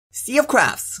Sea of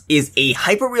Crafts is a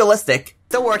hyper-realistic...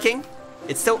 Still working.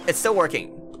 It's still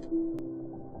working.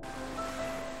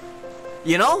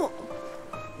 You know,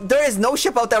 there is no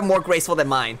ship out there more graceful than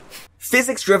mine.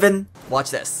 Physics-driven.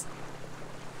 Watch this.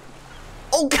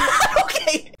 Oh god,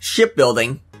 okay!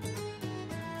 Shipbuilding.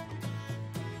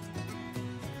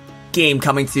 Game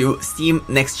coming to Steam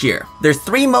next year. There's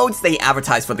 3 modes they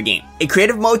advertise for the game. A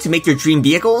creative mode to make your dream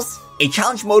vehicles, a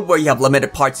challenge mode where you have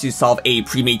limited parts to solve a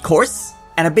pre-made course,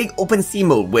 and a big open sea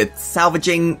mode with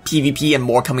salvaging, PvP, and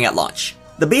more coming at launch.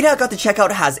 The beta I got to check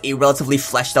out has a relatively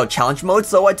fleshed out challenge mode,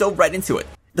 so I dove right into it.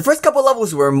 The first couple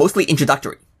levels were mostly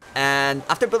introductory, and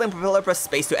after building a propeller, press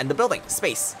space to end the building.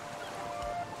 Space.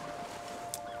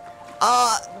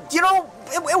 You know,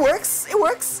 it works. It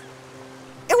works.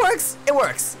 It works. It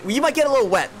works. You might get a little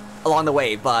wet along the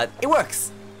way, but it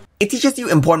works. It teaches you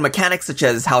important mechanics such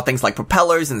as how things like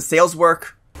propellers and sails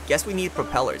work. Guess we need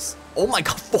propellers. Oh my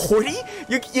god, 40?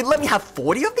 You let me have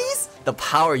 40 of these? The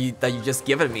power that you just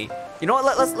given me. You know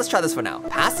what, let's try this for now.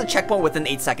 Pass the checkpoint within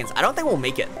 8 seconds. I don't think we'll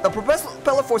make it. The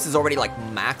propeller force is already like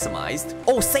maximized.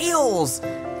 Oh, sails!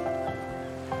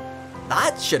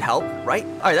 That should help, right?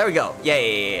 Alright, there we go.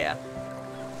 Yeah.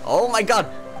 Oh my god.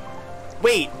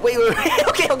 Wait.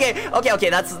 Okay.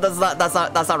 That's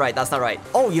not right.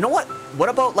 Oh, you know what? What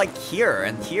about like here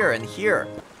and here and here?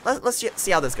 Let's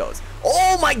see how this goes.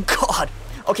 Oh my god!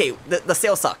 Okay, the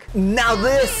sails suck. Now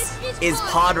this is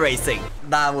pod racing.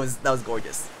 That was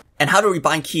gorgeous. And how to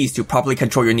rebind keys to properly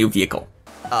control your new vehicle.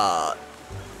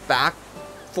 Back,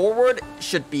 forward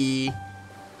should be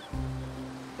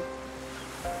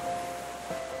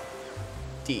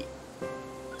D.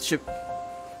 Should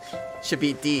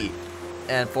be D,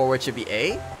 and forward should be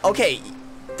A. Okay,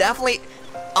 definitely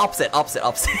opposite.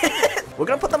 We're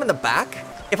gonna put them in the back.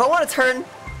 If I want to turn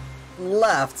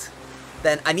left,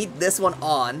 then I need this one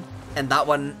on and that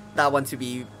one to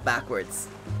be backwards.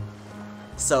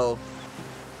 So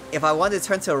if I want to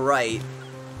turn to right,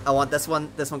 I want this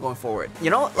one going forward.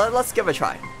 You know what? Let's give it a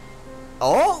try.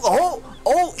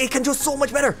 Oh, it controls so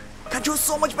much better.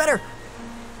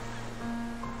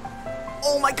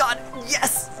 Oh my god,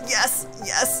 yes.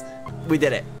 We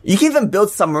did it. You can even build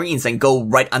submarines and go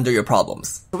right under your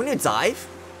problems. So we need to dive.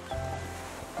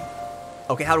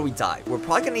 Okay, how do we dive? We're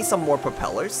probably gonna need some more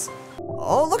propellers.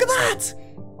 Oh, look at that!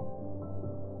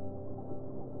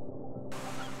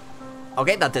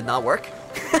 Okay, that did not work.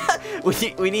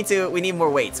 we need more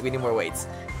weights.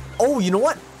 Oh, you know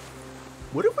what?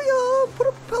 What if we put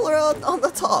a propeller on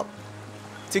the top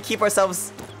to keep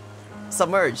ourselves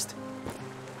submerged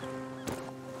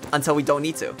until we don't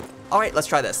need to? All right, let's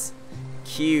try this.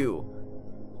 Q.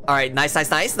 All right, nice.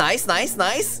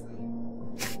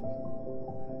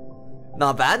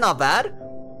 Not bad.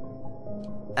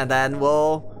 And then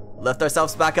we'll lift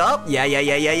ourselves back up. Yeah.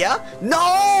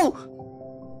 No,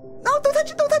 don't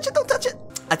touch it.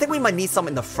 I think we might need some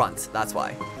in the front, that's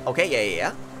why. Okay,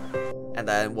 yeah. And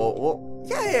then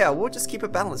we'll just keep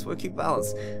it balanced.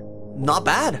 Not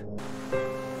bad.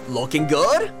 Looking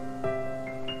good.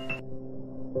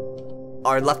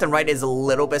 Our left and right is a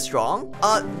little bit strong.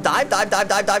 Dive.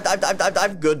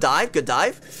 Good dive.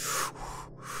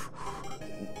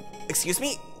 Excuse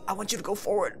me? I want you to go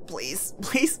forward, please.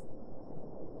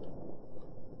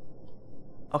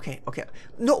 Okay.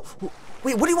 No,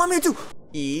 wait, what do you want me to do?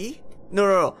 E?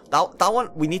 No. That one,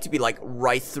 we need to be like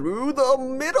right through the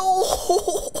middle.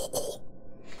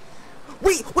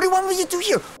 Wait, what do you want me to do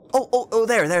here? Oh,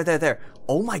 there.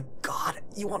 Oh my god,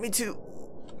 you want me to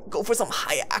go for some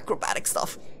high acrobatic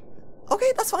stuff?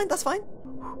 Okay, that's fine.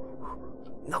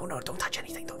 No, don't touch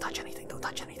anything.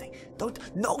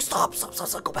 No, stop.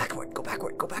 Go backward.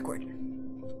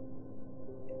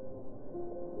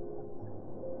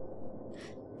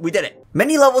 We did it.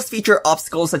 Many levels feature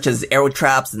obstacles such as arrow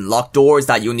traps and locked doors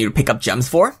that you'll need to pick up gems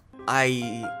for.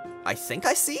 I think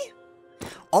I see.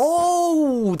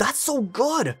 Oh, that's so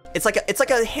good. It's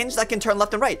like a hinge that can turn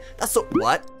left and right. That's so...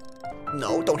 What?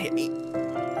 No, don't hit me.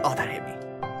 Oh, that hit me.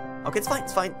 Okay, it's fine.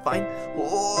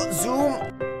 Oh, zoom.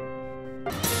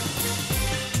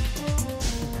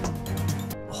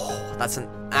 Oh, that's an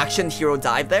action hero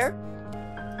dive there.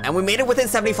 And we made it within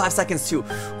 75 seconds too.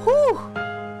 Whew.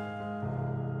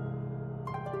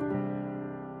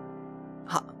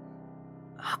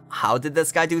 How did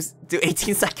this guy do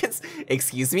 18 seconds?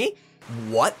 Excuse me?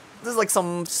 What? This is like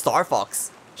some Star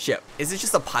Fox ship. Is it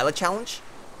just a pilot challenge?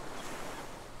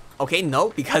 Okay, no,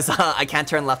 because I can't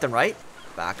turn left and right.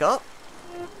 Back up.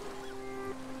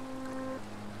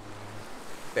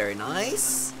 Very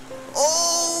nice.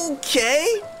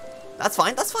 Okay. That's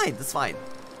fine.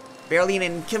 Barely an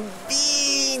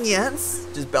inconvenience.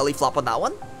 Just belly flop on that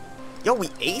one. Yo, we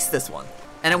aced this one.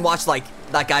 And then watch, like,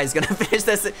 that guy's gonna finish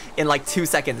this in like 2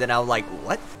 seconds, and I'm like,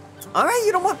 what? Alright,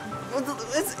 you know what?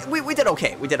 We did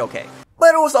okay. We did okay.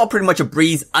 But it was all pretty much a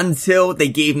breeze until they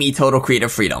gave me total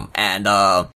creative freedom. And,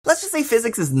 let's just say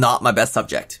physics is not my best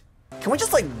subject. Can we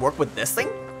just, like, work with this thing?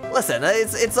 Listen,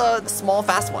 it's a small,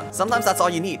 fast one. Sometimes that's all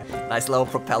you need. Nice little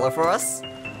propeller for us.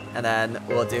 And then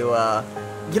we'll do,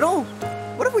 you know,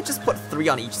 what if we just put 3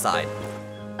 on each side?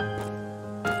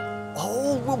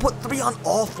 Oh, we'll put 3 on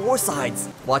all 4 sides.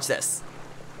 Watch this.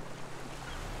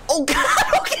 Oh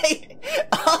god, okay.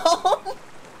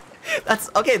 That's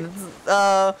okay.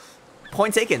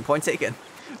 Point taken. Point taken.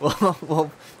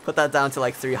 We'll put that down to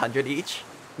like 300 each.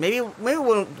 Maybe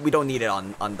we don't need it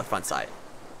on the front side.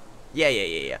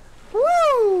 Yeah.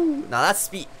 Woo! Now that's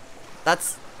speed.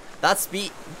 That's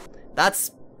speed.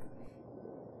 That's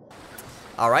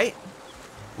all right.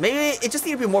 Maybe it just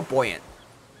needs to be more buoyant.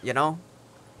 You know.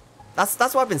 That's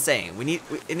what I've been saying.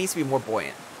 It needs to be more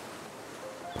buoyant.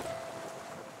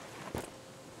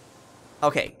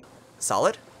 Okay,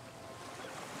 solid.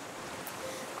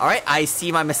 All right, I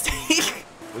see my mistake.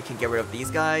 We can get rid of these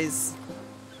guys.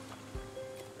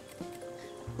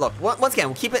 Look, once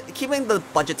again, keeping the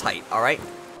budget tight. All right.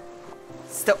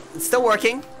 It's still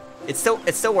working. It's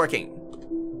still working.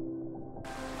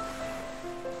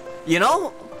 You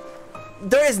know,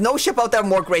 there is no ship out there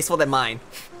more graceful than mine.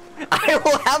 I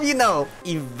will have you know.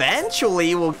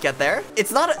 Eventually, we'll get there.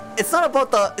 It's not about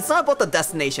the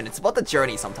destination. It's about the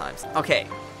journey sometimes. Okay.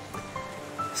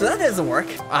 So that doesn't work.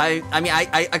 I mean,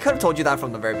 I could have told you that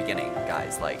from the very beginning,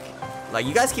 guys. Like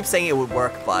you guys keep saying it would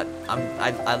work, but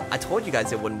I told you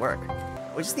guys it wouldn't work.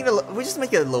 We just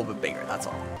make it a little bit bigger. That's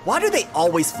all. Why do they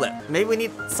always flip? Maybe we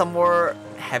need some more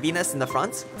heaviness in the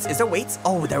front. Is there weights?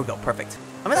 Oh, there we go. Perfect.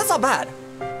 I mean, that's not bad.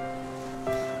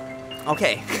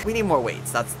 Okay, we need more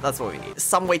weights. That's what we need.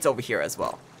 Some weights over here as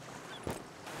well.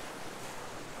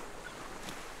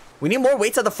 We need more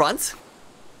weights at the front.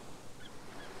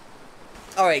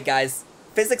 Alright guys,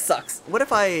 physics sucks. What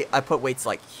if I put weights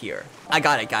like here? I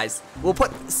got it guys. We'll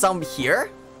put some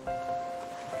here.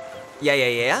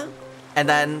 Yeah. And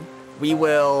then we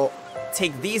will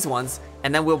take these ones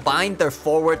and then we'll bind their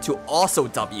forward to also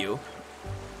W.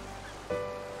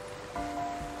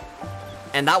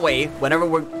 And that way, whenever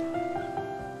we'll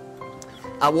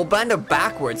bind it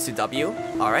backwards to W.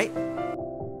 Alright.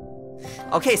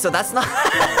 Okay, so that's not...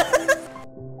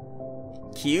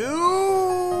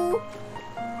 Q.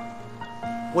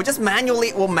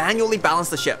 We'll manually balance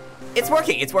the ship. It's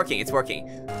working.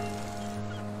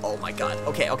 Oh my god.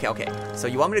 Okay. So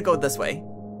you want me to go this way?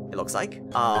 It looks like.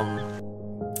 I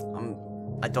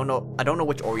don't know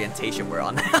which orientation we're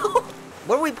on now.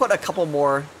 What if we put a couple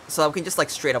more so that we can just like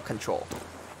straight up control?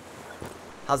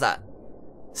 How's that?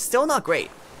 Still not great.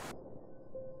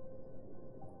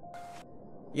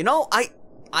 You know, I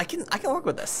can work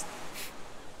with this.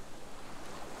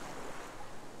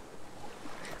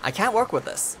 I can't work with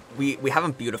this. We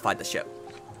haven't beautified the ship.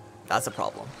 That's a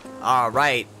problem.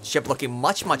 Alright, ship looking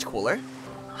much cooler.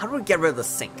 How do we get rid of the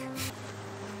sink?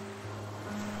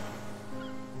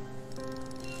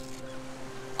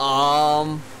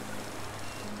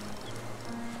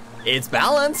 It's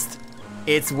balanced.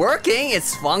 It's working.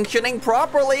 It's functioning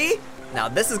properly. Now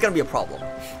this is gonna be a problem.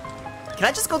 Can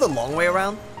I just go the long way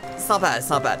around? It's not bad.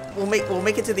 We'll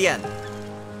make it to the end.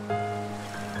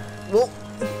 Well,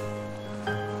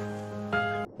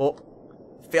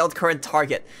 failed current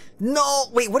target. No,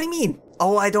 wait, what do you mean?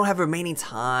 Oh, I don't have remaining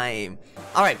time.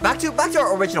 All right, back to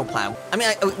our original plan. I mean,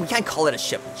 we can't call it a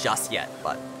ship just yet,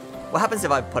 but what happens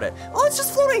if I put it? Oh, it's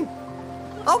just floating.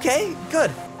 Okay,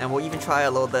 good. And we'll even try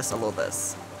a little this, and a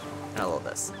little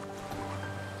this.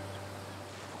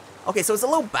 Okay, so it's a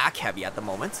little back heavy at the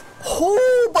moment.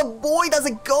 Oh, but boy, does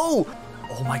it go!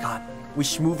 Oh my god, we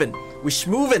schmoovin'.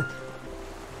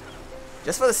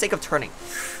 Just for the sake of turning.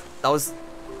 That was,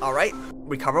 all right.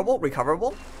 Recoverable.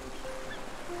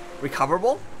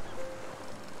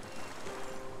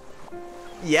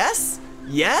 Yes.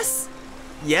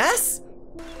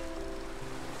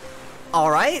 All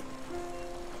right.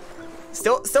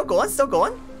 Still going.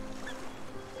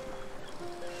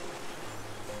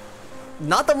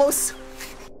 Not the most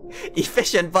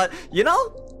efficient, but you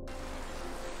know.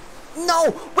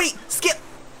 No, wait, skip.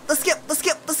 The skip.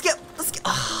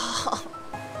 Ah.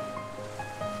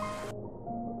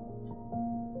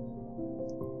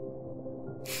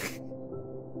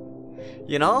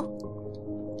 You know?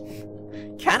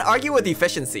 Can't argue with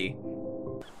efficiency.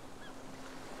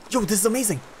 Yo, this is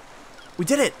amazing. We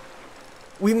did it.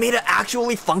 We made an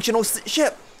actually functional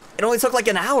ship. It only took like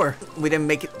an hour. We didn't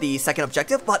make it the second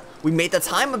objective, but we made the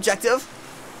time objective.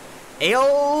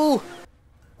 Ayo!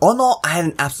 All in all, I had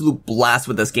an absolute blast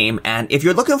with this game, and if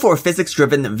you're looking for a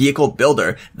physics-driven vehicle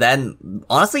builder, then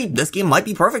honestly, this game might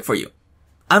be perfect for you.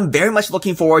 I'm very much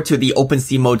looking forward to the open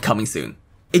sea mode coming soon.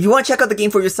 If you want to check out the game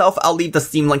for yourself, I'll leave the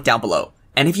Steam link down below.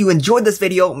 And if you enjoyed this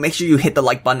video, make sure you hit the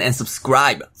like button and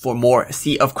subscribe for more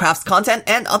Sea of Crafts content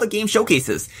and other game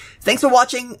showcases. Thanks for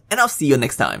watching, and I'll see you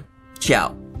next time.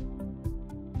 Ciao.